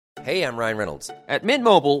Hey, I'm Ryan Reynolds. At Mint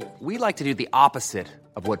Mobile, we like to do the opposite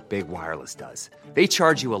of what Big Wireless does. They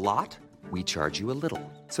charge you a lot, we charge you a little.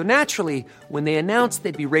 So naturally, when they announced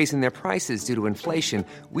they'd be raising their prices due to inflation,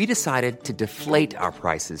 we decided to deflate our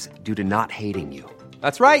prices due to not hating you.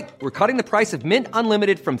 That's right. We're cutting the price of Mint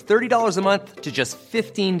Unlimited from $30 a month to just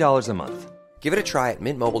 $15 a month. Give it a try at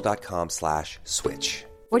mintmobile.com/switch.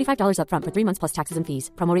 $45 up front for 3 months plus taxes and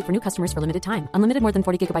fees. Promo rate for new customers for limited time. Unlimited more than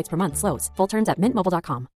 40 gigabytes per month. Slows full terms at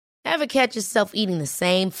mintmobile.com. Ever catch yourself eating the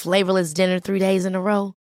same flavorless dinner 3 days in a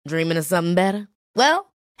row? Dreaming of something better? Well,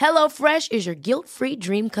 HelloFresh is your guilt-free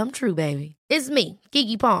dream come true, baby. It's me,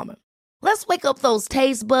 Keke Palmer. Let's wake up those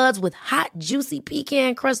taste buds with hot, juicy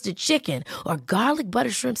pecan-crusted chicken or garlic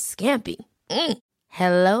butter shrimp scampi.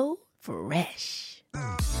 Hello Fresh.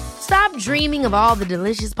 Stop dreaming of all the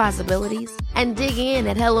delicious possibilities and dig in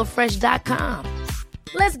at HelloFresh.com.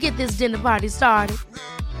 Let's get this dinner party started.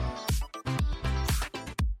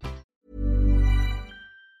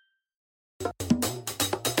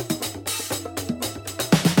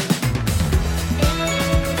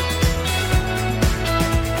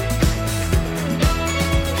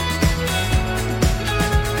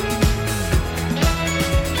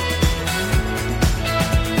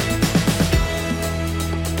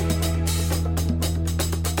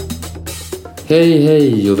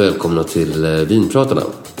 Hej och välkomna till Vinpratarna.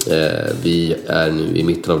 Vi är nu i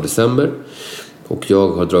mitten av december och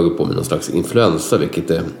jag har dragit på mig någon slags influensa, vilket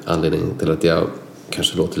är anledningen till att jag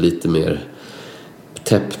kanske låter lite mer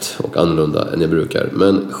täppt och annorlunda än jag brukar.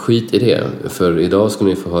 Men skit i det, för idag ska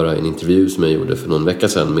ni få höra en intervju som jag gjorde för någon vecka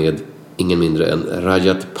sedan med ingen mindre än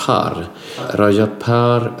Rajat Par. Rajat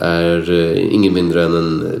Par är ingen mindre än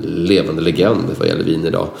en levande legend vad gäller vin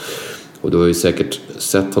idag. Och du har ju säkert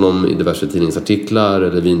sett honom i diverse tidningsartiklar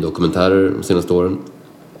eller vindokumentärer de senaste åren.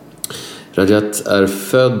 Rajat är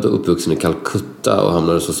född och uppvuxen i Calcutta och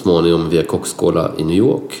hamnade så småningom via kockskola i New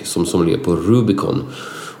York som sommelier på Rubicon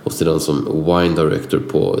och sedan som wine director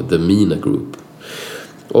på The Mina Group.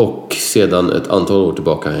 Och sedan ett antal år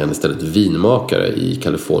tillbaka är han istället vinmakare i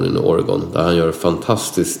Kalifornien och Oregon där han gör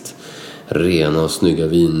fantastiskt rena och snygga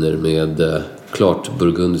viner med klart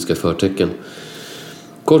burgundiska förtecken.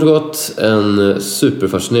 Kort och gott en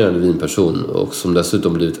superfascinerande vinperson och som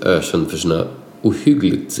dessutom blivit ökänd för sina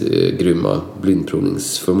ohyggligt grymma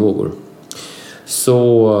blindprovningsförmågor.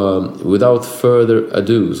 Så without further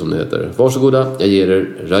ado som det heter. Varsågoda, jag ger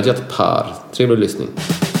er Rajat Par. Trevlig lyssning.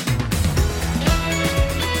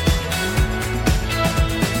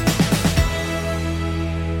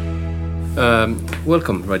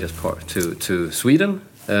 Welcome Rajat Par to Sweden.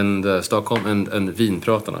 And Stockholm and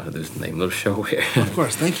Vinpratarna, is the name of the show here. Of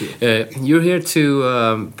course, thank you. You're here to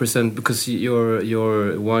present because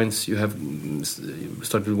your wines, you have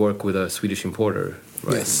started to work with a Swedish importer,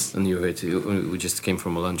 right? Yes. And you're here we just came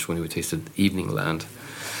from a lunch when we tasted Evening Land.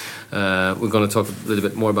 We're going to talk a little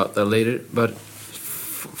bit more about that later, but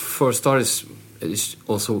for starters, I just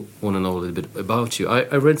also want to know a little bit about you.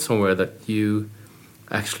 I read somewhere that you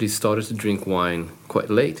actually started to drink wine quite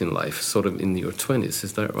late in life, sort of in your 20s.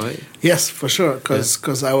 Is that right? Yes, for sure.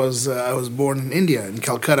 Because I was born in India, in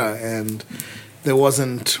Calcutta, and there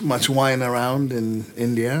wasn't much wine around in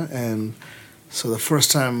India, and so the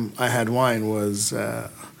first time I had wine was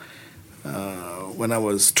when I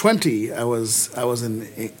was 20. I was in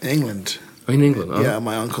England. Oh, in England? Oh. Yeah,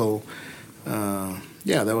 my uncle.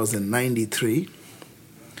 That was in '93,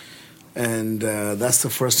 and that's the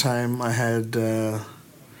first time I had.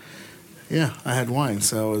 I had wine,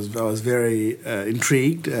 so I was very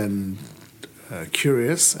intrigued and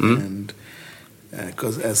curious, and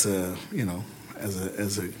because as a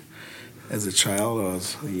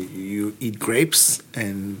child, you eat grapes,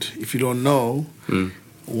 and if you don't know,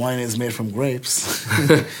 wine is made from grapes.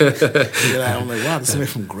 I'm like, wow, this is made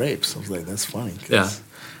from grapes. I was like, that's funny. Yeah.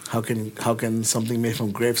 How can something made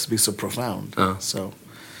from grapes be so profound? So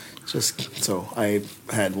I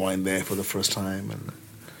had wine there for the first time, and.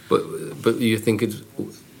 But you think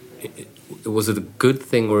was it a good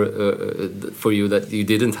thing or for you that you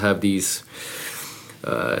didn't have these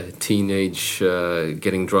teenage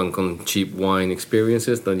getting drunk on cheap wine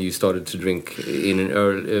experiences, that you started to drink in an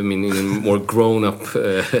early, in a more grown up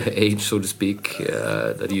age, so to speak,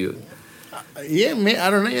 that you? I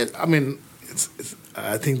don't know.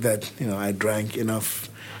 I think that I drank enough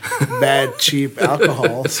bad cheap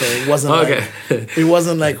alcohol, so it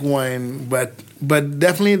wasn't like wine, but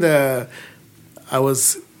definitely I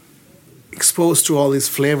was exposed to all these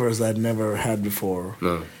flavors I'd never had before.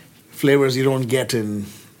 No. Flavors you don't get in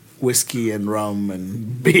whiskey and rum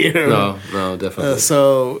and beer. No, definitely.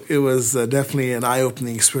 So it was definitely an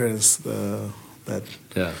eye-opening experience.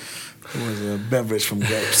 It was a beverage from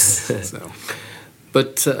grapes. So.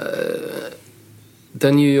 But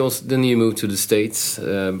then you moved to the States.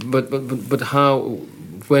 But how?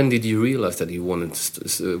 When did you realize that you wanted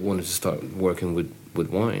to start working with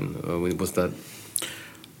wine? Was that?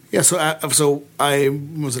 Yeah, so I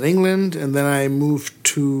was in England, and then I moved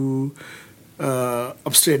to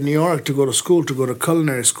upstate New York to go to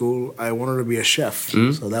culinary school. I wanted to be a chef,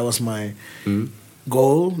 so that was my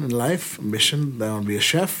goal in life, mission. That I want to be a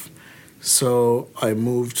chef. So I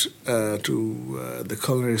moved to the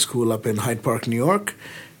culinary school up in Hyde Park, New York,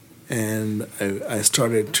 and I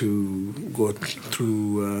started to go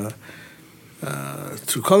through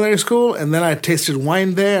culinary school, and then I tasted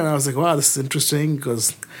wine there, and I was like, wow, this is interesting,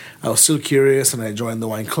 because I was still curious, and I joined the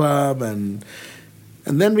wine club, and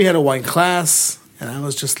then we had a wine class, and I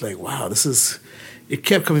was just like, wow, it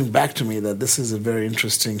kept coming back to me that this is a very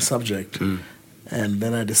interesting subject, and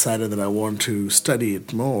then I decided that I want to study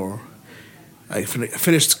it more. I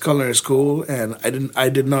finished culinary school, and I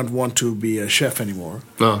did not want to be a chef anymore.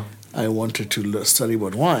 No. I wanted to study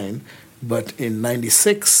about wine. But in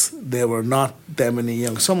 '96, there were not that many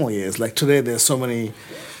young sommeliers. Like today, there's so many.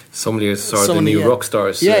 Sommeliers are the new rock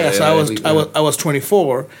stars. Yeah, so I was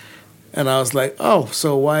 24, and I was like, oh,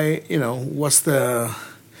 so why?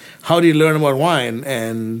 How do you learn about wine?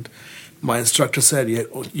 And my instructor said,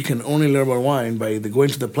 you can only learn about wine by either going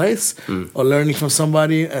to the place or learning from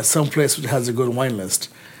somebody at some place which has a good wine list.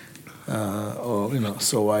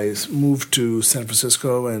 So I moved to San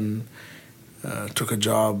Francisco and. Took a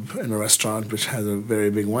job in a restaurant which has a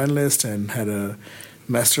very big wine list and had a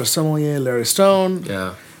master sommelier, Larry Stone.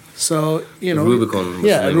 Yeah. So, Rubicon.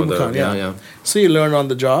 Rubicon, yeah. So you learn on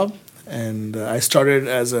the job. And I started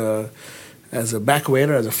as a back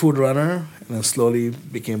waiter, as a food runner, and then slowly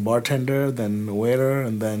became bartender, then waiter,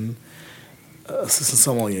 and then assistant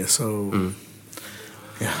sommelier. So,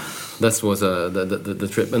 yeah. That was the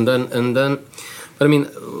trip. And then,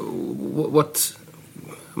 but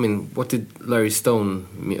I mean, what did Larry Stone?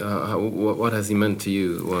 What has he meant to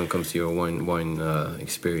you when it comes to your wine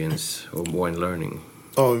experience or wine learning?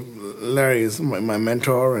 Oh, Larry is my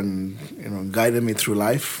mentor, and guided me through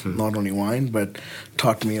life. Not only wine, but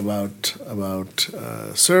taught me about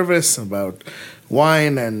service, about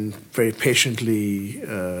wine, and very patiently,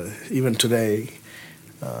 even today,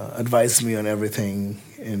 advised me on everything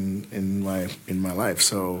in my life.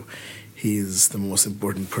 So. He's the most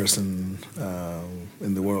important person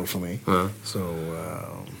in the world for me. So,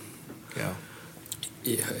 yeah.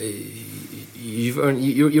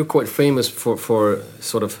 You're quite famous for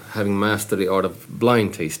sort of having mastered the art of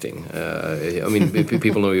blind tasting.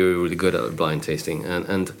 People know you're really good at blind tasting,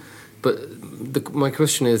 but my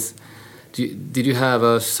question is, did you have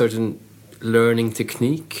a certain learning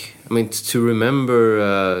technique? I mean, to remember,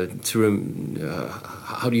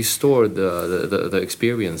 how do you store the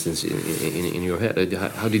experience in your head?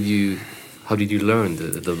 How did you learn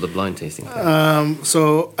the blind tasting thing?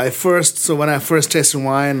 So when I first tasted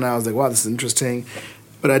wine, I was like, wow, this is interesting,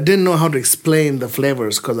 but I didn't know how to explain the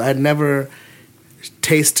flavors because I had never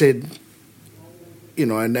tasted.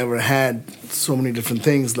 I never had so many different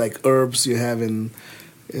things like herbs you have in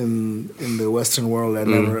the Western world. I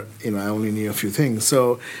never, I only knew a few things.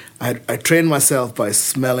 So I trained myself by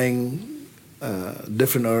smelling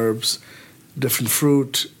different herbs, different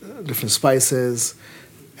fruit, different spices,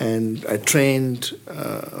 and I trained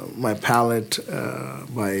my palate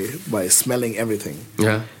by smelling everything.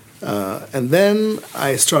 Yeah. And then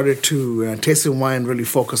I started to tasting wine, really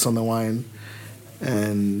focus on the wine,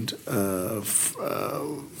 and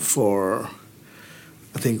for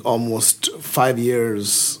I think almost 5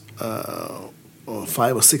 years, or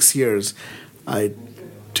 5 or 6 years, I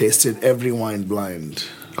tasted every wine blind.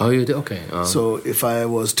 Oh, you did? Okay. So if I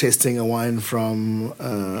was tasting a wine from,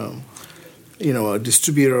 a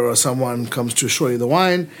distributor or someone comes to show you the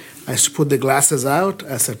wine, I used to put the glasses out.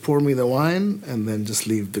 I said, pour me the wine, and then just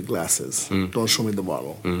leave the glasses. Don't show me the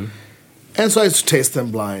bottle. Mm-hmm. And so I used to taste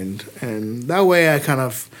them blind. And that way I kind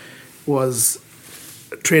of was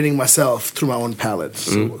training myself through my own palate.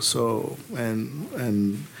 So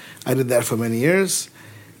and I did that for many years.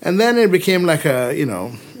 And then it became like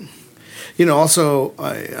also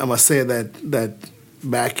I must say that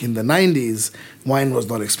back in the 90s, wine was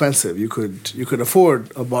not expensive. You could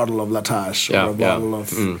afford a bottle of La Tâche or a bottle of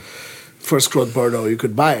First Growth Bordeaux. You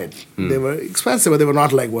could buy it. They were expensive, but they were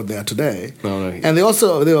not like what they are today. No. And they were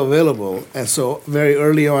available. And so very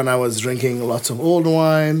early on, I was drinking lots of old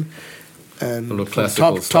wine and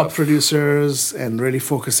top producers, and really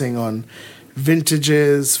focusing on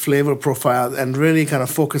vintages, flavor profiles, and really kind of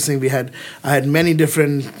focusing. I had many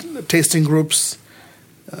different tasting groups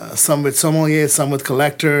some with sommeliers, some with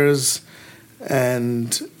collectors,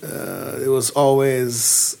 and it was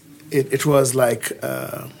always it was like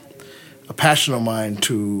a passion of mine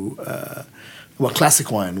to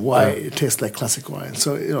classic wine. Why it tastes like classic wine.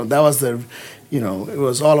 So that was it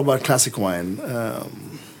was all about classic wine,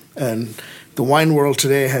 and the wine world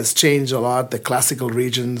today has changed a lot. The classical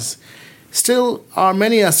regions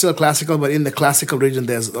many are still classical, but in the classical region,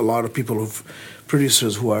 there's a lot of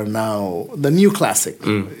producers who are now the new classic.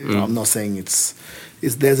 I'm not saying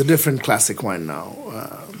there's a different classic wine now.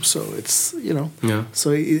 So it's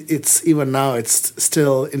so it's even now it's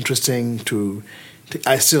still interesting to.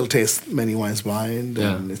 I still taste many wines blind,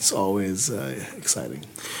 and it's always exciting.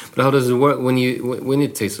 But how does it work when you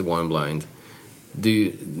taste the wine blind? Do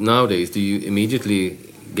you immediately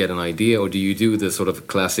get an idea, or do you do the sort of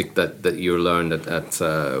classic that you learned at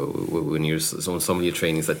when you're on some of your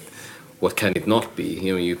trainings, that what can it not be?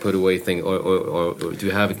 You put away things, or do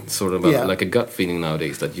you have sort of like a gut feeling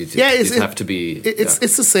nowadays that you have to be?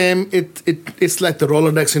 It's the same. It's like the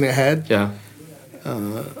Rolodex in your head. Yeah.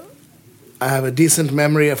 I have a decent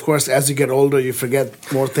memory. Of course, as you get older, you forget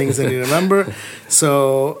more things than you remember.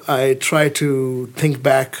 So I try to think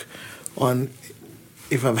back on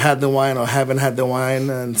if I've had the wine or haven't had the wine,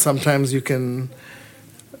 and sometimes you can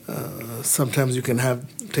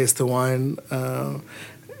taste the wine.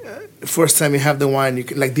 First time you have the wine, you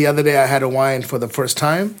can, like the other day, I had a wine for the first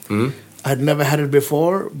time. Mm-hmm. I'd never had it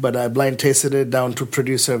before, but I blind tasted it down to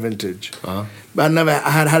producer vintage. Uh-huh. But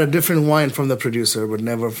I had had a different wine from the producer, but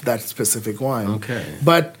never that specific wine. Okay.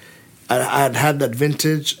 But I had had that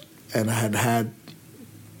vintage, and I had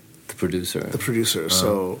the producer. Uh-huh.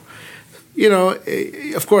 So,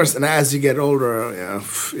 of course, and as you get older,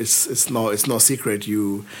 it's no secret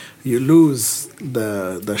you lose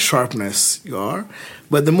the sharpness you are.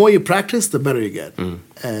 But the more you practice, the better you get.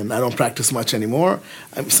 And I don't practice much anymore.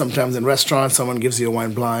 Sometimes in restaurants, someone gives you a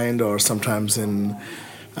wine blind, or sometimes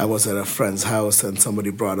I was at a friend's house and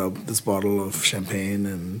somebody brought up this bottle of champagne.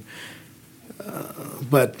 And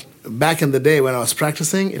but back in the day when I was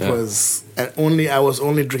practicing, I was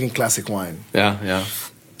only drinking classic wine. Yeah.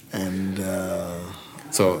 And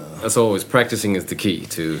so as always, practicing is the key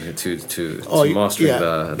to mastering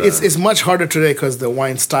the. It's much harder today because the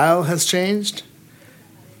wine style has changed.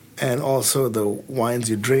 And also the wines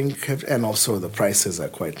you drink, and also the prices are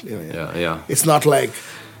quite. It's not like,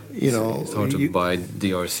 It's hard to buy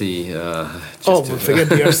DRC. Forget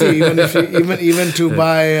DRC. even to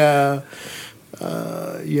buy,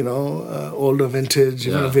 older vintage.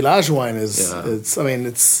 Even a village wine is.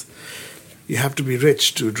 It's. You have to be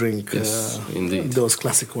rich to drink those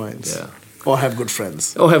classic wines. Yeah. Or have good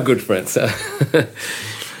friends.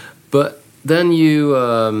 But then you.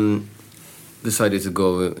 Decided to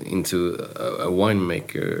go into a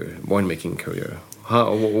winemaking career.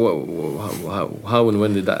 How and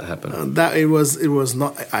when did that happen? It was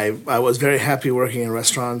not. I was very happy working in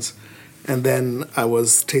restaurants, and then I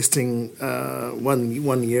was tasting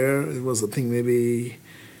one year. It was maybe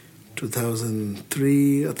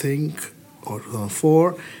 2003, I think, or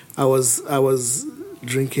 2004. I was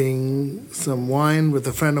drinking some wine with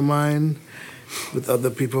a friend of mine, with other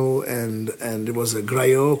people, and it was a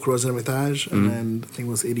Graillot, Gros Hermitage, and I think it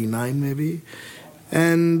was 89 maybe.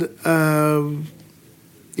 And, I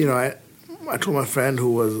told my friend,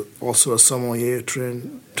 who was also a sommelier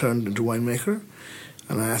turned into winemaker,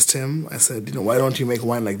 and I asked him, I said, why don't you make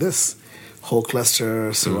wine like this? Whole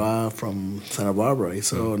cluster Syrah from Santa Barbara. He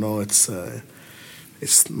said, oh, no, it's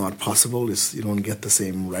not possible. You don't get the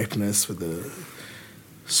same ripeness with the...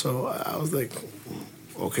 So I was like,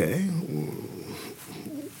 okay,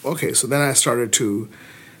 so then I started to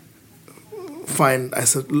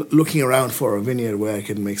looking around for a vineyard where I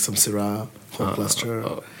could make some Syrah, whole cluster,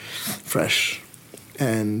 fresh.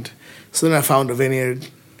 And so then I found a vineyard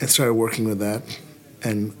and started working with that.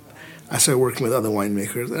 And I started working with other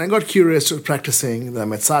winemakers. And I got curious, started practicing. Then I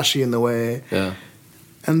met Sashi in the way. Yeah.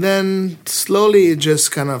 And then slowly it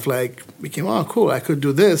just kind of like became, oh, cool, I could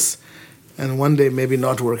do this. And one day maybe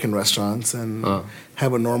not work in restaurants and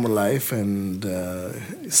have a normal life and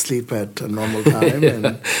sleep at a normal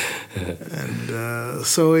time. and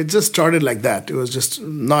so it just started like that. It was just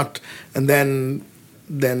not... And then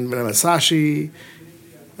when I met Sashi,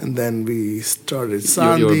 and then we started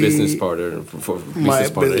Sandhi. Your business partner.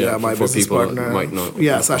 My business partner. Who might know.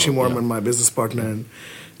 Yeah, Sashi Morman, my business partner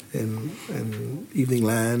in Evening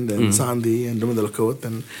Land and Sandhi and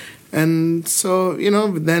Dumedalkot. And so,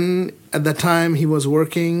 then at that time he was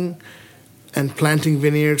working and planting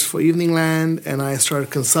vineyards for Evening Land, and I started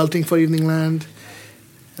consulting for Evening Land.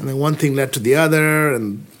 And then one thing led to the other,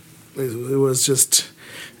 and it was just...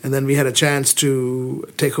 And then we had a chance to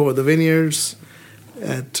take over the vineyards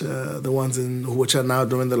at the ones which are now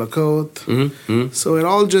Domaine de la Côte. So it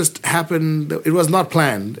all just happened. It was not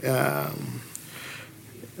planned. And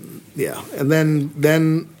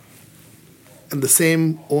then the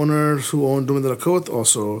same owners who owned Domaine de la Côte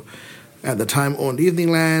also at the time owned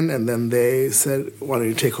Evening Land, and then they said, why don't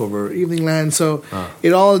you take over Evening Land? So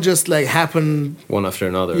it all just like happened one after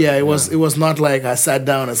another. Yeah, it was not like I sat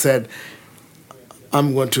down and said,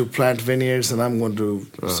 I'm going to plant vineyards and I'm going to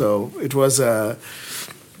so it was and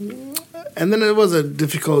then it was a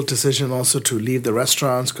difficult decision also to leave the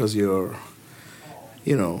restaurants, because you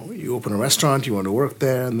open a restaurant, you want to work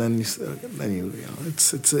there, and then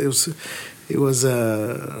it was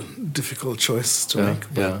a difficult choice to make.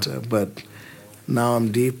 But now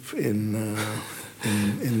I'm deep in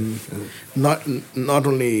not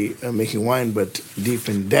only making wine, but deep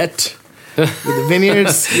in debt with the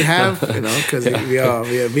vineyards you have, because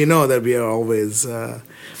we know that we are always,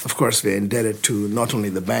 of course, we are indebted to not only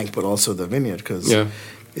the bank but also the vineyard, because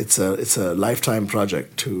it's a lifetime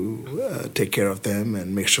project to take care of them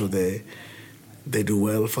and make sure they do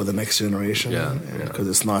well for the next generation. Because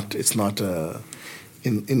it's not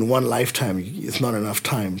in one lifetime, it's not enough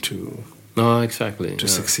time to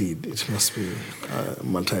succeed. It must be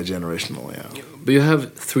multi-generational. But you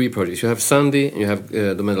have 3 projects. You have Sandy, you have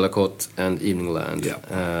Domaine de la Côte, and Evening Land.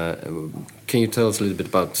 Can you tell us a little bit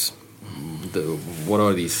about what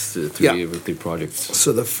are these three projects?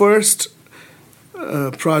 So the first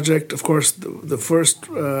project, of course, the first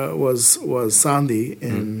was Sandy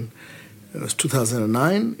in it was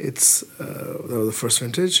 2009. That was the first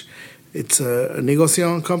vintage. It's a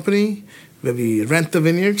négociant company where we rent the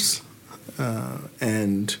vineyards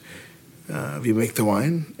and we make the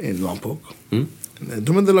wine in Lompoc.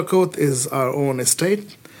 Domaine de la Côte is our own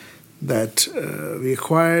estate that we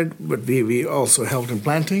acquired, but we also helped in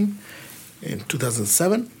planting in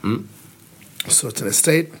 2007. So it's an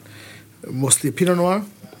estate, mostly Pinot Noir,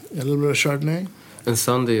 a little bit of Chardonnay. And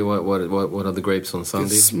Sandy, what are the grapes on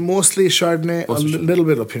Sandy? It's mostly Chardonnay, little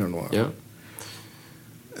bit of Pinot Noir. Yeah.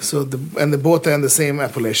 So they both are in the same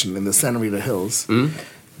appellation in the Santa Rita Hills,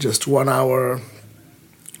 just 1 hour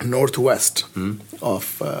northwest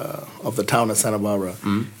of the town of Santa Barbara,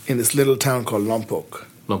 in this little town called Lompoc.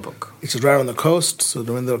 It's right on the coast. So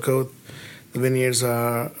Domaine de la Côte, the vineyards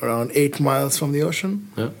are around 8 miles from the ocean.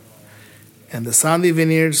 Yeah. And the Sandy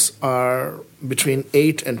vineyards are between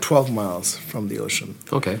 8 and 12 miles from the ocean.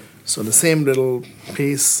 Okay. So the same little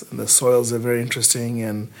piece, and the soils are very interesting,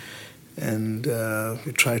 and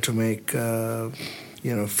we try to make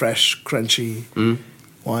fresh, crunchy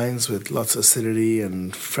wines with lots of acidity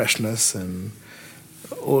and freshness, and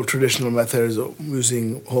old traditional methods of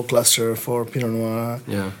using whole cluster for Pinot Noir.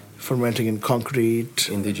 Yeah. Fermenting in concrete.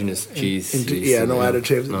 Indigenous yeast. No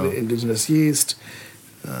additives. No. Indigenous yeast.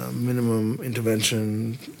 Minimum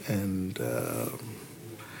intervention, and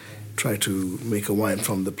try to make a wine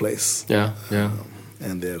from the place.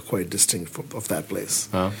 And they're quite distinct of that place.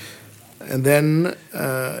 And then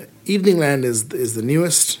Evening Land is the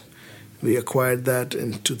newest. We acquired that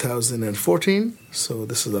in 2014. So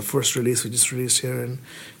this is the first release we just released here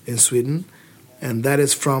in Sweden. And that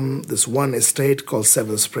is from this one estate called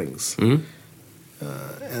Seven Springs.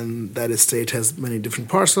 And that estate has many different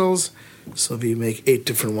parcels. So we make 8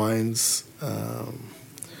 different wines.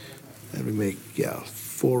 And we make,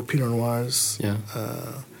 4 Pinot Noirs,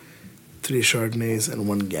 3 Chardonnays, and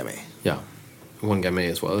 1 Gamay. Yeah. 1 Gamay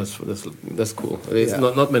as well. That's cool. It's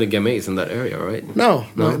not many Gamays in that area, right? No.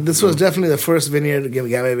 This was definitely the first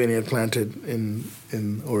Gamay vineyard planted in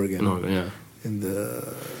Oregon. In the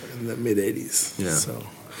mid '80s. Yeah. So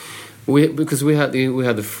because we had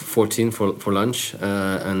the 14 for lunch,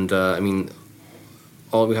 and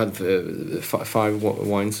we had 5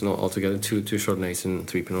 wines altogether, 2 Chardonnays and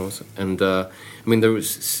 3 Pinots, and they were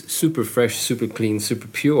super fresh, super clean, super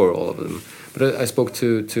pure, all of them. But I spoke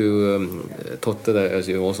to Totte, as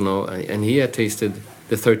you also know, and he had tasted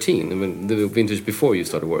the 13, the vintage before you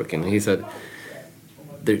started working. And he said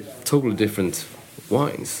they're totally different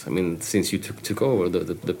wines. Since you took over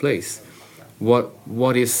the place,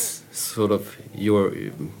 what is sort of your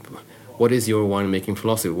winemaking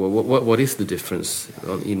philosophy? What is the difference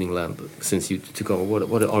on Evening Land since you took over?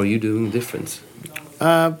 What are you doing different?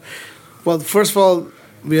 Well, first of all,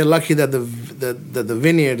 we are lucky that the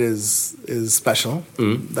vineyard is special.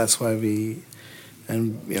 That's why we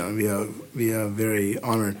are very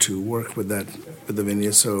honored to work with the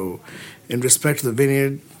vineyard. So, in respect to the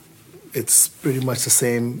vineyard, it's pretty much the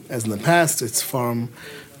same as in the past. It's farmed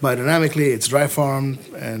biodynamically. It's dry farmed,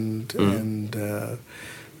 and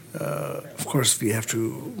Of course, we have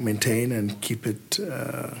to maintain and keep it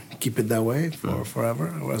that way for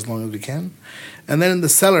forever, or as long as we can. And then in the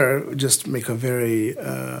cellar, just make a very,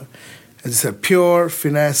 as I said, pure,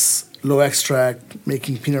 finesse, low extract,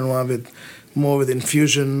 making Pinot Noir more with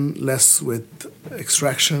infusion, less with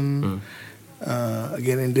extraction.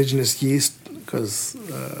 Again, indigenous yeast, because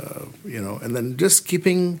and then just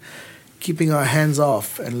keeping our hands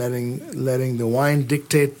off and letting the wine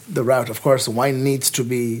dictate the route. Of course, the wine needs to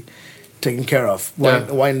be taken care of.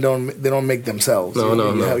 Wine don't make themselves.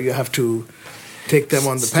 You have to take them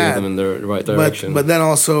on the steer path. them in the right direction. But then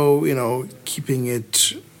also, keeping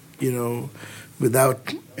it,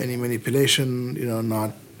 without any manipulation,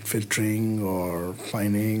 not filtering or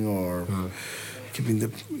fining or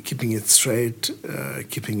keeping it straight,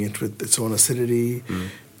 keeping it with its own acidity.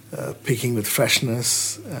 Picking with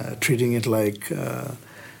freshness, treating it like,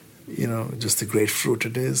 just the great fruit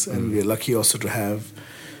it is. And we're lucky also to have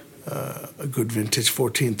a good vintage.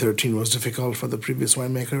 14, 13 was difficult for the previous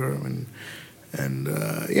winemaker.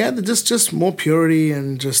 Just more purity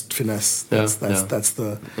and just finesse. That's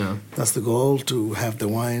the goal, to have the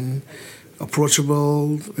wine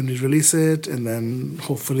approachable when you release it, and then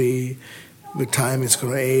hopefully with time it's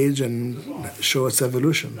going to age and show its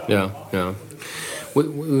evolution. Yeah.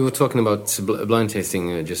 We were talking about blind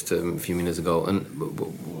tasting just a few minutes ago, and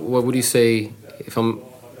what would you say if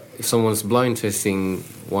someone's blind tasting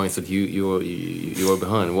wines that you are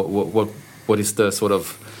behind? What is the sort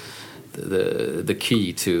of the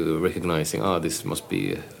key to recognizing? This must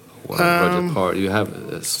be Roger Parr. Do you have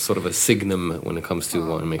sort of a signum when it comes to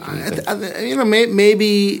winemaking?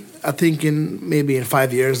 Maybe I think in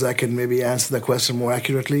 5 years I can maybe answer that question more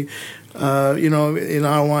accurately. In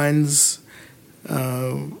our wines.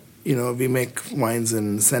 We make wines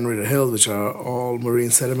in San Rita Hills, which are all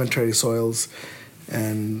marine sedimentary soils,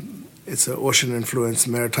 and it's an ocean-influenced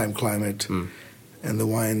maritime climate. And the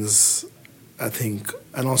wines, I think,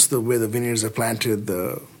 and also the way the vineyards are planted,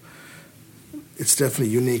 it's definitely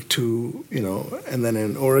unique to, and then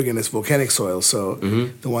in Oregon it's volcanic soil, so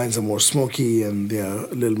the wines are more smoky and they're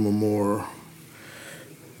a little more,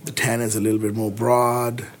 the tannin is a little bit more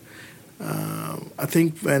broad. I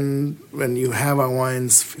think when you have our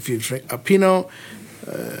wines, if you drink a Pinot,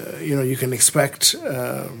 you can expect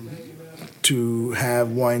to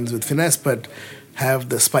have wines with finesse, but have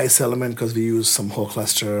the spice element because we use some whole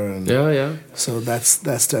cluster. And so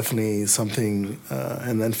that's definitely something.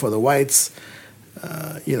 And then for the whites,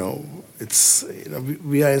 it's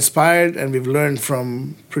we are inspired and we've learned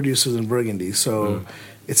from producers in Burgundy. So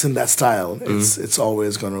it's in that style. It's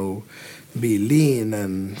always going to be lean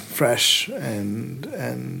and fresh and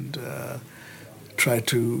try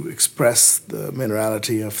to express the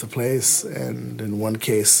minerality of the place, and in one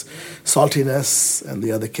case saltiness and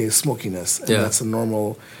the other case smokiness, and that's a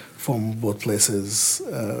normal from both places.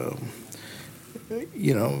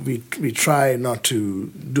 We try not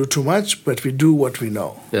to do too much, but we do what we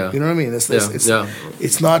know. You know what I mean?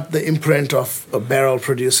 It's not the imprint of a barrel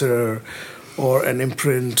producer or an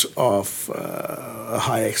imprint of a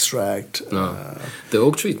high extract. No. The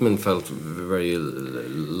oak treatment felt very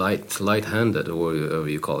light-handed, or whatever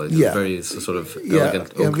you call it. Very sort of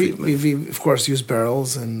elegant oak treatment. We of course use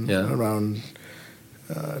barrels, and around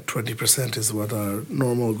 20% is what our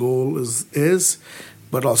normal goal is,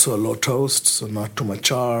 but also a low toast, so not too much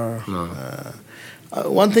char. No.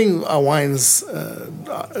 One thing, our wines,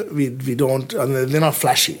 we don't, they're not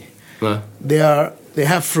flashy. No. They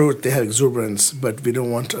have fruit, they have exuberance, but we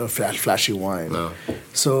don't want a flashy wine. No.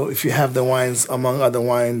 So if you have the wines, among other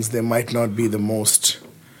wines, they might not be the most,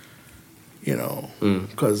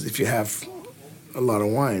 because if you have a lot of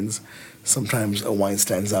wines, sometimes a wine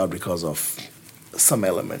stands out because of some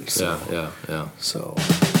elements. So, Yeah. So...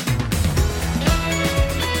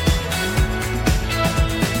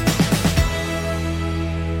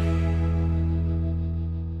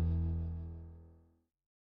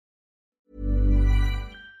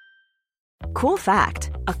 Cool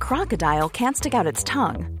fact, a crocodile can't stick out its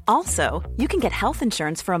tongue. Also, you can get health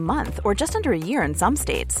insurance for a month or just under a year in some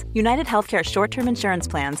states. United Healthcare short-term insurance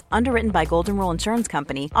plans, underwritten by Golden Rule Insurance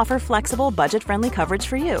Company, offer flexible, budget-friendly coverage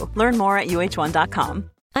for you. Learn more at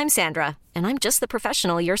uh1.com. I'm Sandra, and I'm just the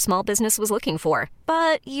professional your small business was looking for.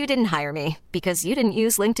 But you didn't hire me because you didn't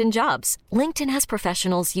use LinkedIn Jobs. LinkedIn has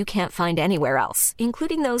professionals you can't find anywhere else,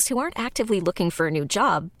 including those who aren't actively looking for a new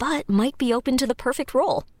job, but might be open to the perfect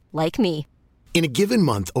role, like me. In a given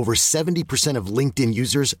month, over 70% of LinkedIn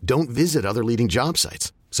users don't visit other leading job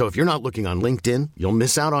sites. So if you're not looking on LinkedIn, you'll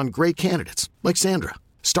miss out on great candidates like Sandra.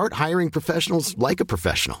 Start hiring professionals like a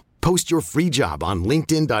professional. Post your free job on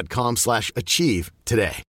linkedin.com/achieve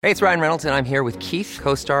today. Hey, it's Ryan Reynolds, and I'm here with Keith,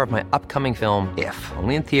 co-star of my upcoming film, If,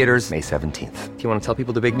 only in theaters May 17th. Do you want to tell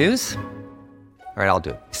people the big news? All right, I'll do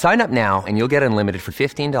it. Sign up now and you'll get unlimited for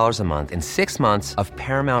 $15 a month and 6 months of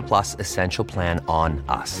Paramount Plus Essential Plan on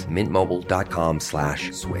us.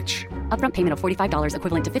 MintMobile.com/switch. Upfront payment of $45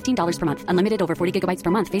 equivalent to $15 per month. Unlimited over 40 gigabytes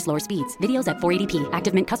per month. Face lower speeds. Videos at 480p.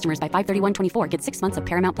 Active Mint customers by 531.24 get 6 months of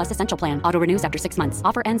Paramount Plus Essential Plan. Auto renews after 6 months.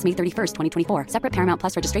 Offer ends May 31st, 2024. Separate Paramount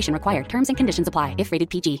Plus registration required. Terms and conditions apply if rated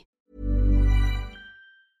PG.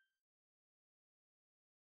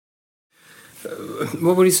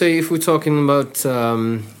 What would you say if we're talking about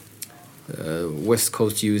West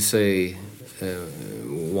Coast USA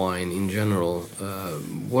wine in general?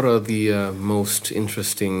 What are the most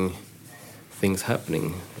interesting things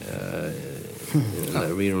happening in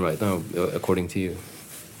the region right now, according to you?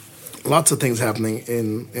 Lots of things happening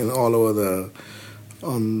in all over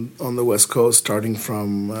on the West Coast, starting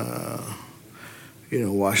from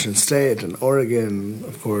Washington State and Oregon,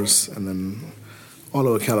 of course, and then all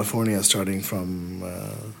over California, starting from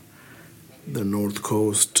the North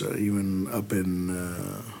Coast, even up in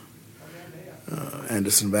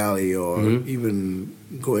Anderson Valley, or even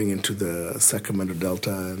going into the Sacramento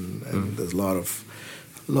Delta, and there's a lot of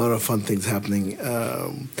fun things happening.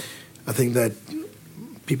 I think that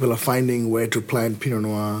people are finding where to plant Pinot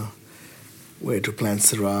Noir, where to plant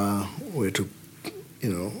Syrah, where to,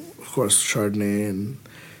 of course, Chardonnay and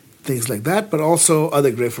things like that, but also other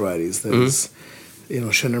grape varieties. There's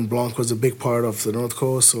Chenin Blanc was a big part of the North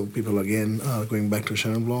Coast, so people again are going back to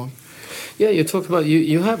Chenin Blanc. Yeah, you talked about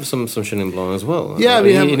you have some Chenin Blanc as well. Yeah,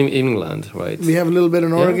 we have in England, right? We have a little bit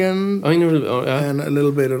in Oregon, and a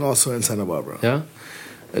little bit also in Santa Barbara. Yeah.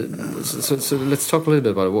 So let's talk a little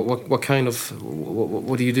bit about it. What kind of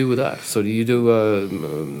what do you do with that? So do you do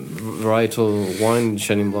varietal wine,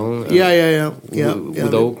 Chenin Blanc? Yeah.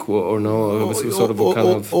 With oak or no? Sort of what kind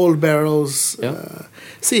of old barrels. Yeah.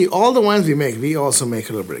 See, all the wines we make, we also make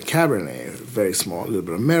a little bit of Cabernet, very small, a little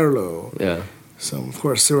bit of Merlot. Yeah. Some, of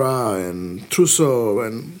course, Syrah and Trousseau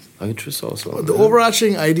and. Trousseau as well. The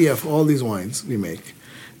overarching idea of all these wines we make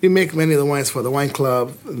many of the wines for the wine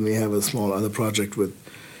club, and we have a small other project with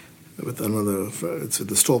another. It's with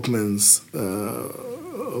the Stolpmans.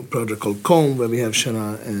 A project called Combe, where we have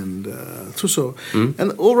Chenin and Trousseau.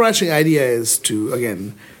 And the overarching idea is to,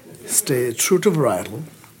 again, stay true to varietal,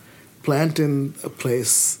 plant in a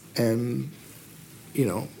place, and,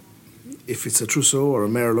 if it's a Trousseau or a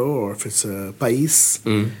Merlot, or if it's a Pais,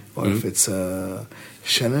 or if it's a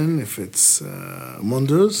Chenin, if it's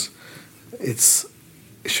Mondeuse, it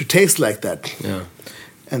should taste like that. Yeah.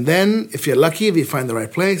 And then, if you're lucky, we find the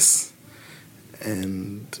right place,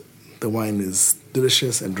 and the wine is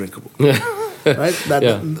delicious and drinkable. Right?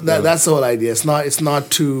 That's the whole idea. It's not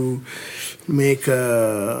to make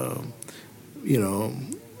a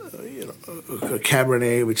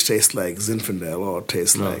Cabernet which tastes like Zinfandel, or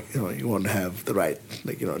tastes like you want to have the right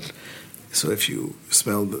So if you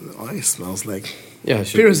smell it smells like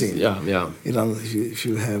pyrazine. Yeah. If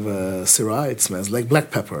you have a Syrah, it smells like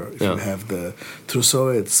black pepper. If you have the Trousseau,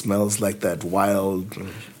 it smells like that wild.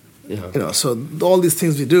 So all these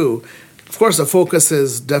things we do. Of course, the focus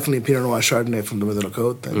is definitely Pinot Noir Chardonnay from the Middle of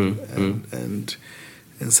Côte and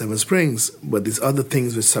Seven Springs. But these other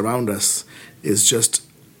things which surround us is just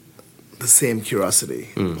the same curiosity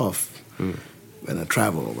of when I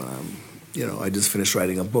travel. When I just finished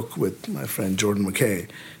writing a book with my friend Jordan McKay.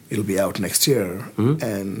 It'll be out next year,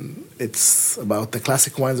 and it's about the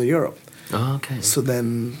classic wines of Europe. Oh, okay. So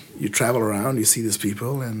then you travel around, you see these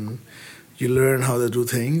people, and you learn how to do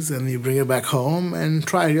things, and you bring it back home and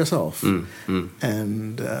try it yourself. And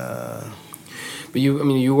but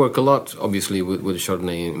you work a lot, obviously, with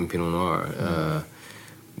Chardonnay and Pinot Noir.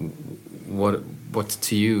 What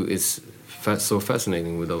to you is so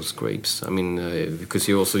fascinating with those grapes? Because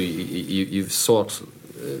you also you've sought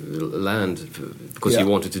land because you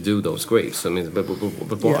wanted to do those grapes.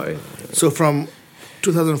 But why? Yeah. So from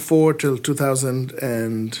 2004 till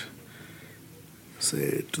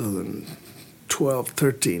 2012,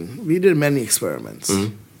 13, we did many experiments.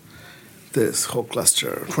 This whole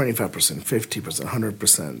cluster, 25%, 50%,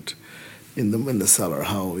 100% in the cellar.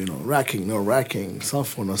 How racking, no racking,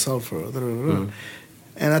 sulfur, no sulfur.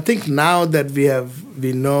 And I think now that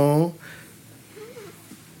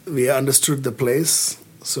we understood the place,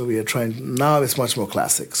 so we are trying. Now it's much more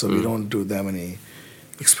classic. So we don't do that many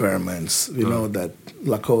experiments. We know that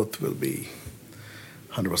La Côte will be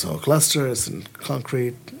 100% whole clusters and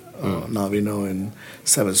concrete. Now we know in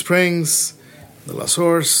Seven Springs, the La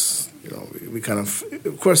Source. We kind of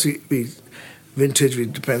course we vintage. We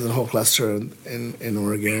depends on whole cluster in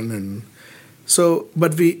Oregon, and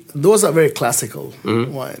but those are very classical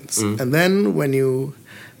wines. And then when you,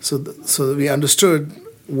 so we understood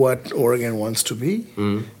what Oregon wants to be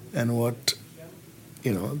and what,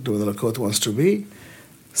 Domaine de la Côte wants to be,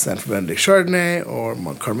 Saint Benedict Chardonnay or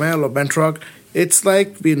Mont Carmel or Bentrock. It's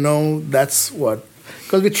like we know that's what,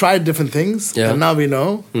 because we tried different things and now we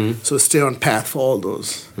know. So stay on path for all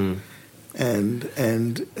those. And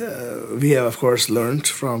we have of course learned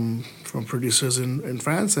from producers in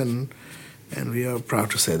France, and we are proud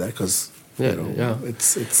to say that because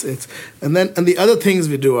it's and the other things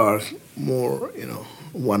we do are more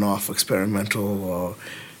one-off experimental, or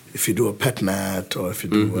if you do a pet nat, or if you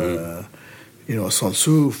do a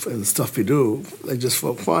Sansouf and stuff we do like just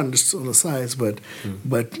for fun, just on the sides, but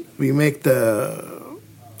we make the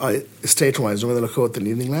estate wines, Domaine de la Côte and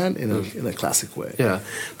Evening Land in a classic way. Yeah,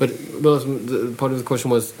 but part of the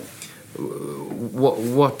question was,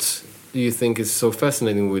 what do you think is so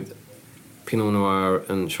fascinating with Pinot Noir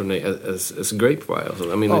and Chardonnay as grape varieties?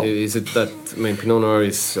 I mean, is it that? I mean, Pinot Noir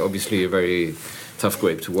is obviously a very tough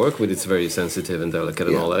grape to work with. It's very sensitive and delicate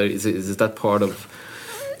and all that. Is that part of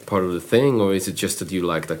the thing, or is it just that you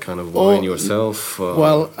like that kind of wine yourself?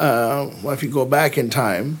 Well, if you go back in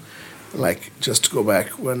time, like just to go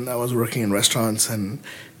back when I was working in restaurants, and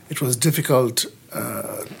it was difficult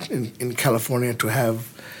in California to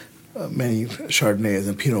have many Chardonnays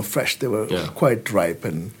and Pinot fresh. They were quite ripe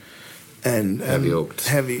and heavy oaked.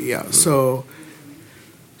 Heavy, yeah. So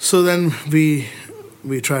then we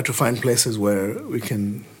try to find places where we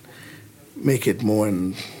can make it more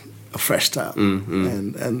in a fresh style.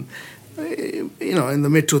 And in the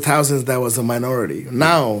mid-2000s that was a minority.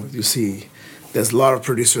 Now you see there's a lot of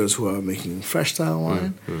producers who are making fresh style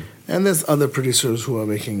wine, and there's other producers who are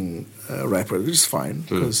making riper, which is fine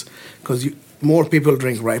because more people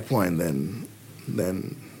drink ripe wine than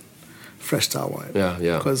fresh style wine.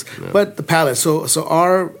 But the palate. So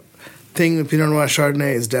our thing with Pinot Noir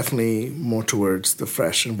Chardonnay is definitely more towards the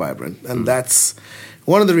fresh and vibrant, and that's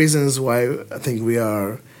one of the reasons why I think we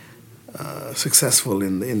are successful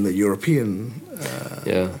in the European.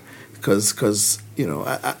 Because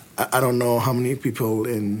I don't know how many people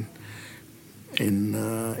in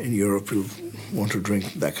Europe will want to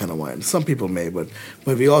drink that kind of wine. Some people may, but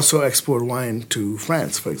we also export wine to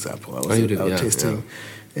France, for example. I was tasting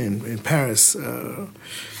in Paris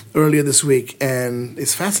earlier this week, and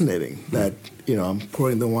it's fascinating that I'm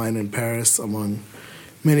pouring the wine in Paris among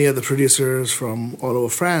many other producers from all over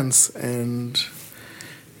France, and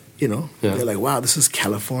they're like, wow, this is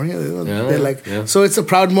California. They're like, so it's a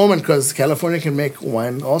proud moment because California can make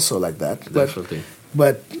wine also like that. Definitely.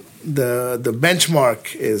 But the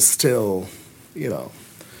benchmark is still,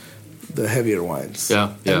 the heavier wines.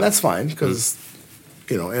 And that's fine because,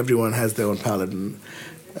 everyone has their own palate.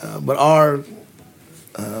 But our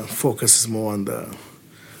focus is more on the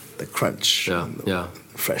crunch. And the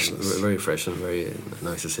freshness. Very fresh and very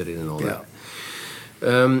nice acidity and all that.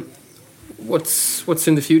 What's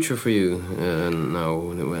in the future for you now,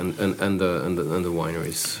 and the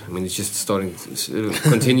wineries? I mean, it's just starting to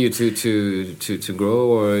continue to grow,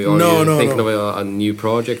 or are you thinking of a new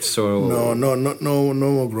projects? Or no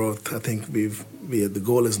more growth. I think the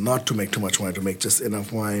goal is not to make too much wine, to make just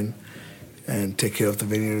enough wine and take care of the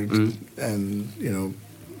vineyard. And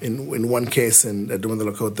in one case at Domaine de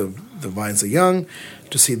la Côte, the vines are young,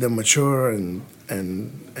 to see them mature and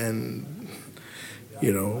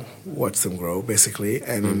watch them grow, basically.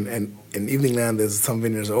 And in Evening Land, there's some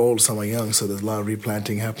vineyards are old, some are young, so there's a lot of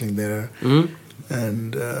replanting happening there.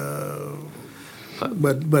 And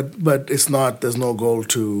but it's not. There's no goal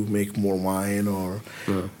to make more wine, or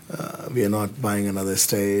we are not buying another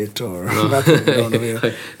estate or nothing.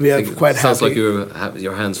 We are quite happy. Sounds like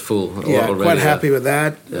your hands full. Already, quite happy with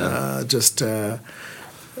that.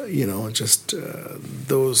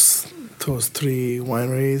 Those three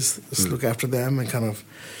wineries, just look after them and kind of,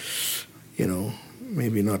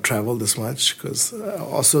 maybe not travel this much, because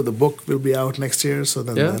also the book will be out next year, so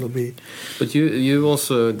then that'll be... But you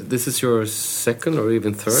also, this is your second or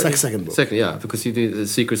even third? Second book. Second, because you did The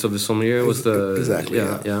Secrets of the Sommelier was the... Exactly,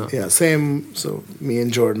 yeah. Same, so me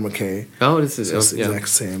and Jordan McKay. Oh, this is... exact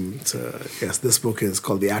same. Yes, this book is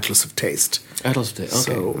called The Atlas of Taste. Atlas of Taste,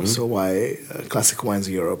 okay. So why classic wines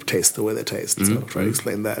in Europe taste the way they taste. So I'll try to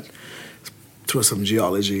explain that. Throw some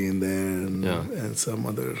geology in there and some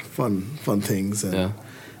other fun things. And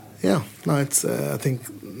it's I think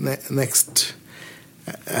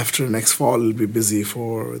after next fall it'll be busy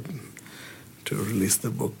to release the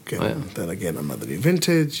book, and then again another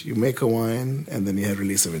vintage. You make a wine and then you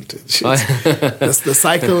release a vintage. The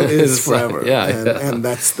cycle is forever, and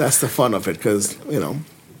that's the fun of it, because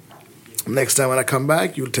Next time when I come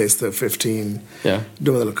back, you'll taste the 15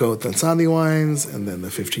 Duma Côte and Sadi wines, and then the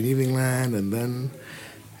 15 Evening Land, and then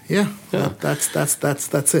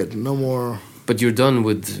that's it. No more. But you're done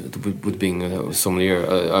with being a sommelier.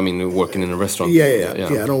 Working in a restaurant. Yeah.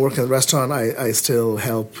 I don't work in a restaurant. I still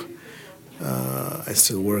help. I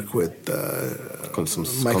still work with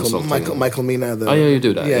Michael Mina. You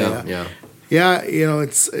do that. Yeah.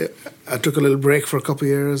 I took a little break for a couple of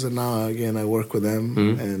years, and now again I work with them,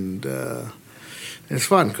 and it's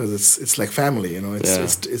fun because it's like family.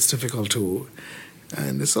 It's difficult to,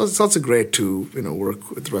 and it's also great to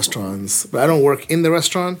work with restaurants. But I don't work in the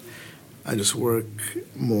restaurant. I just work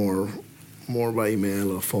more by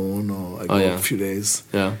email or phone, or I go a few days.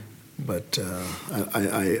 Yeah. But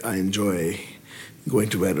I enjoy going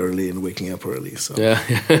to bed early and waking up early. So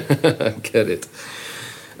I get it.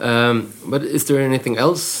 But is there anything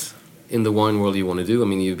else in the wine world you want to do? I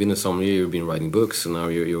mean, you've been a sommelier, you've been writing books, and now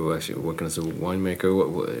you're actually working as a winemaker.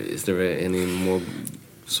 Is there any more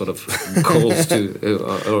sort of goals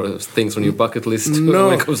or things on your bucket list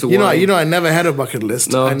when it comes to wine? I never had a bucket list.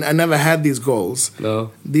 No. I never had these goals.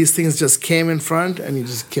 No. These things just came in front, and you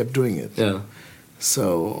just kept doing it. Yeah.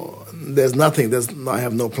 So there's nothing. I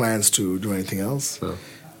have no plans to do anything else. No.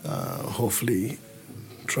 Hopefully,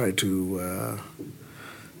 try to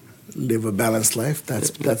live a balanced life.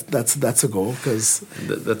 That's a goal, because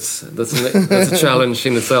that's a challenge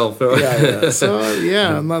in itself. So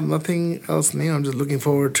nothing else new. I'm just looking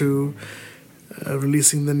forward to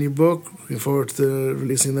releasing the new book. Looking forward to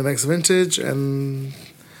releasing the next vintage and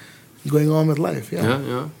going on with life.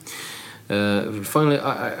 Yeah. Finally,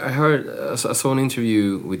 I saw an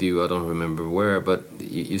interview with you. I don't remember where, but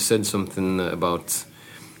you said something about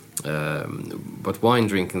wine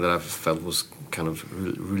drinking that I felt was kind of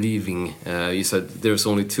relieving. You said there's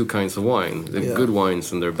only two kinds of wine: the good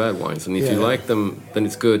wines and the bad wines. And if you like them, then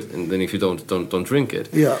it's good, and then if you don't drink it.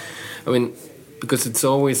 Yeah. I mean, because it's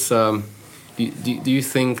always. Do you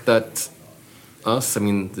think that us,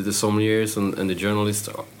 the sommeliers and the journalists,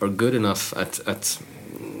 are good enough at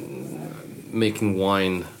making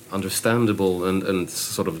wine understandable and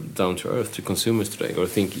sort of down to earth to consumers today? Or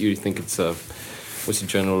you think it's what's your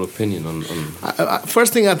general opinion on?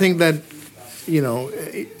 First thing, I think that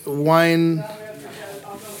wine.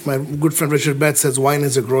 My good friend Richard Betts says wine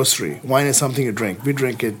is a grocery. Wine is something you drink. We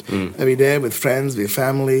drink it every day with friends, with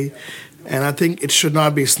family, and I think it should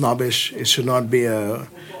not be snobbish. It should not be a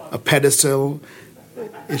pedestal.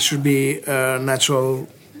 It should be a natural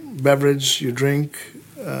beverage you drink.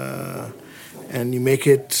 And you make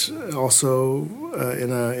it also in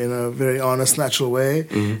a very honest, natural way,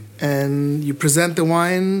 and you present the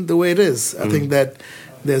wine the way it is. I think that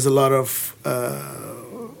there's a lot of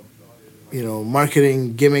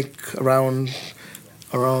marketing gimmick around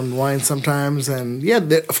wine sometimes, and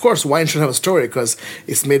of course wine should have a story because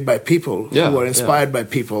it's made by people who are inspired by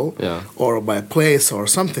people or by a place or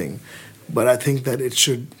something. But I think that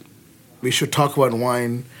we should talk about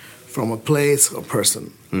wine from a place or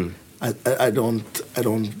person. I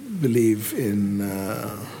don't believe in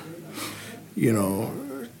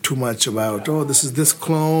too much about this is this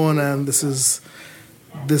clone and this is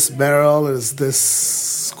this barrel is this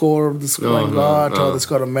score this wine got or this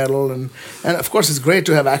got a medal and of course it's great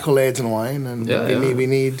to have accolades in wine and we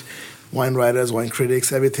need wine writers, wine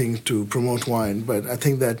critics, everything to promote wine. But I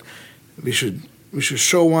think that we should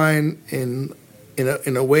show wine in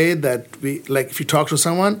a way that we, like if you talk to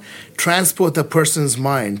someone, transport the person's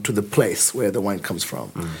mind to the place where the wine comes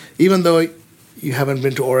from. Even though you haven't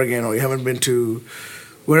been to Oregon or you haven't been to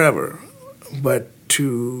wherever, but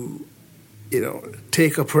to,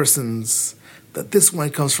 take a person's, that this wine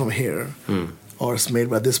comes from here or it's made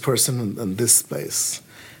by this person in this place.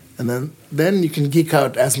 And then you can geek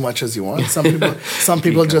out as much as you want. Some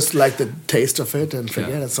people just like the taste of it and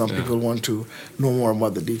forget it. Some people want to know more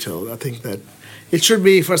about the detail. I think that it should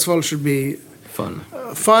be, first of all, it should be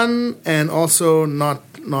fun and also not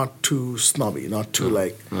too snobby, not too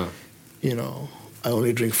I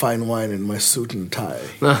only drink fine wine in my suit and tie.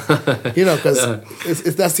 Because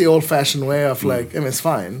that's the old-fashioned way of it's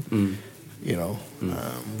fine,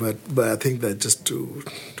 But I think that just to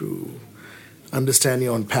understand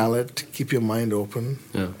your own palate, keep your mind open,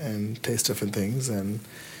 and taste different things. And,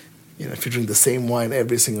 if you drink the same wine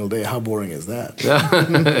every single day, how boring is that?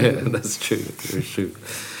 That's true. Very true.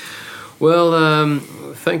 Well,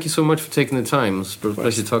 thank you so much for taking the time. It's a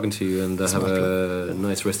pleasure talking to you, and have a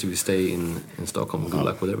nice rest of your stay in Stockholm. Good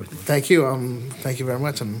luck with everything. Thank you. Thank you very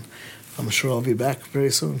much, and I'm sure I'll be back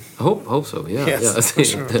very soon. I hope so. Yeah. Yes, for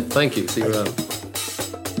sure. Thank you. See you around.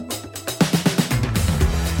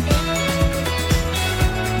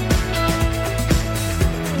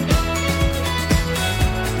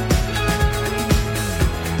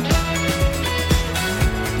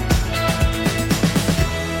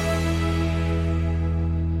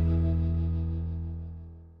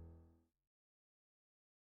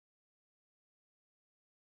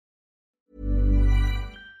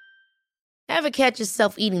 Ever catch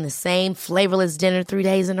yourself eating the same flavorless dinner 3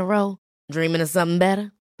 days in a row? Dreaming of something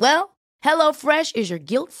better? Well, HelloFresh is your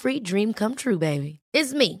guilt-free dream come true, baby.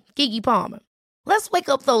 It's me, Keke Palmer. Let's wake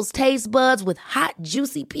up those taste buds with hot,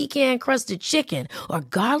 juicy pecan-crusted chicken or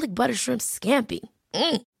garlic butter shrimp scampi.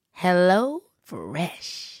 Hello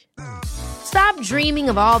Fresh. Stop dreaming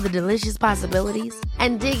of all the delicious possibilities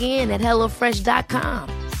and dig in at HelloFresh.com.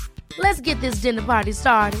 Let's get this dinner party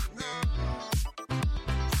started.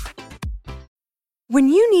 When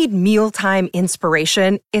you need mealtime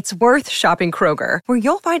inspiration, it's worth shopping Kroger, where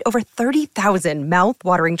you'll find over 30,000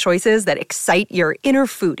 mouth-watering choices that excite your inner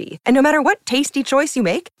foodie. And no matter what tasty choice you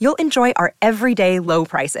make, you'll enjoy our everyday low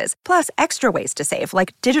prices, plus extra ways to save,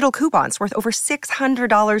 like digital coupons worth over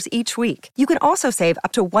 $600 each week. You can also save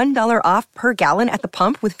up to $1 off per gallon at the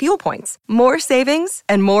pump with fuel points. More savings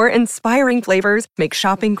and more inspiring flavors make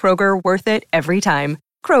shopping Kroger worth it every time.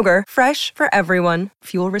 Kroger, fresh for everyone.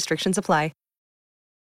 Fuel restrictions apply.